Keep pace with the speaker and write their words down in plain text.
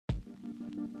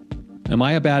Am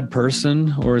I a bad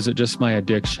person, or is it just my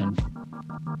addiction?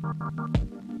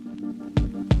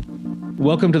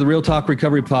 Welcome to the Real Talk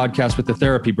Recovery Podcast with the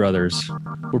Therapy Brothers.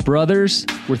 We're brothers,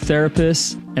 we're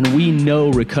therapists, and we know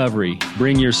recovery.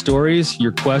 Bring your stories,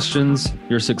 your questions,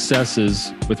 your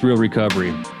successes with real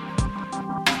recovery.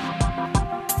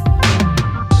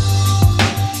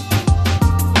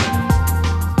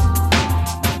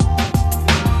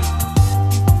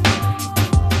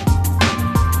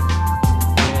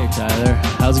 Hey, Tyler.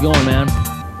 How's it going, man?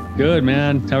 Good,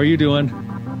 man. How are you doing?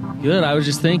 Good. I was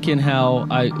just thinking how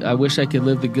I wish I could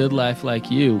live the good life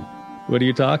like you. What are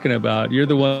you talking about? You're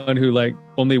the one who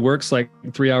only works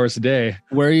 3 hours a day.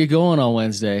 Where are you going on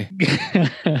Wednesday?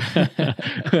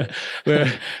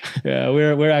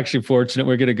 We're actually fortunate.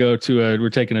 We're going to we're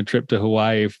taking a trip to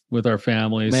Hawaii with our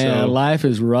family. Man, life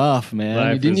is rough,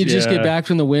 man. Didn't you just get back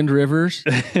from the Wind Rivers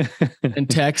in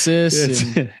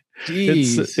Texas?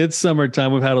 It's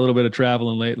summertime. We've had a little bit of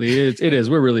traveling lately. It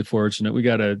is. We're really fortunate. We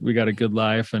got a good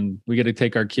life, and we get to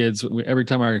take our kids. Every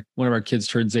time one of our kids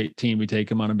turns 18, we take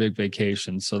them on a big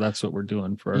vacation. So that's what we're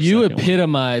doing for our You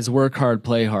epitomize work hard,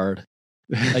 play hard.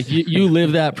 You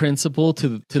live that principle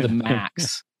to the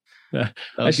max.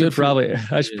 I should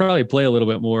probably play a little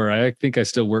bit more. I think I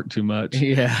still work too much.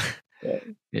 Yeah.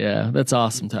 That's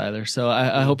awesome, Tyler. So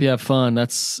I hope you have fun.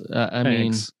 That's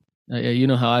Thanks. You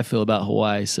know how I feel about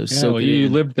Hawaii. You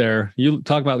lived there. You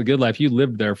talk about the good life. You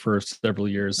lived there for several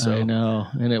years. So I know,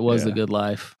 and it was the good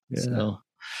life. Yeah. So,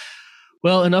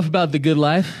 well, enough about the good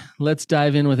life. Let's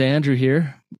dive in with Andrew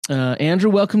here. Andrew,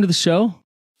 welcome to the show.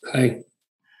 Hi.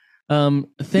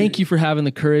 Thank you for having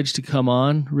the courage to come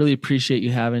on. Really appreciate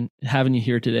you having you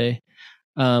here today.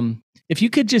 If you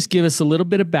could just give us a little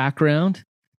bit of background,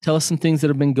 tell us some things that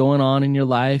have been going on in your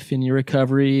life, in your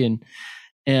recovery, and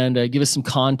give us some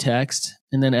context,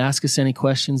 and then ask us any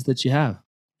questions that you have.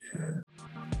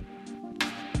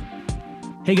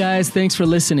 Hey guys, thanks for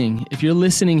listening. If you're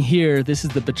listening here, this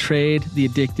is the Betrayed, the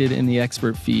Addicted, and the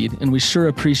Expert feed, and we sure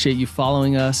appreciate you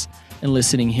following us and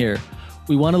listening here.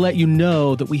 We want to let you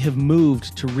know that we have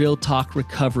moved to Real Talk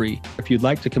Recovery. If you'd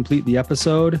like to complete the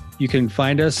episode, you can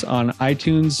find us on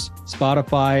iTunes,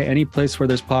 Spotify, any place where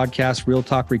there's podcasts, Real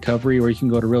Talk Recovery, or you can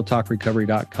go to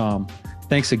realtalkrecovery.com.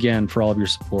 Thanks again for all of your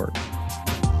support.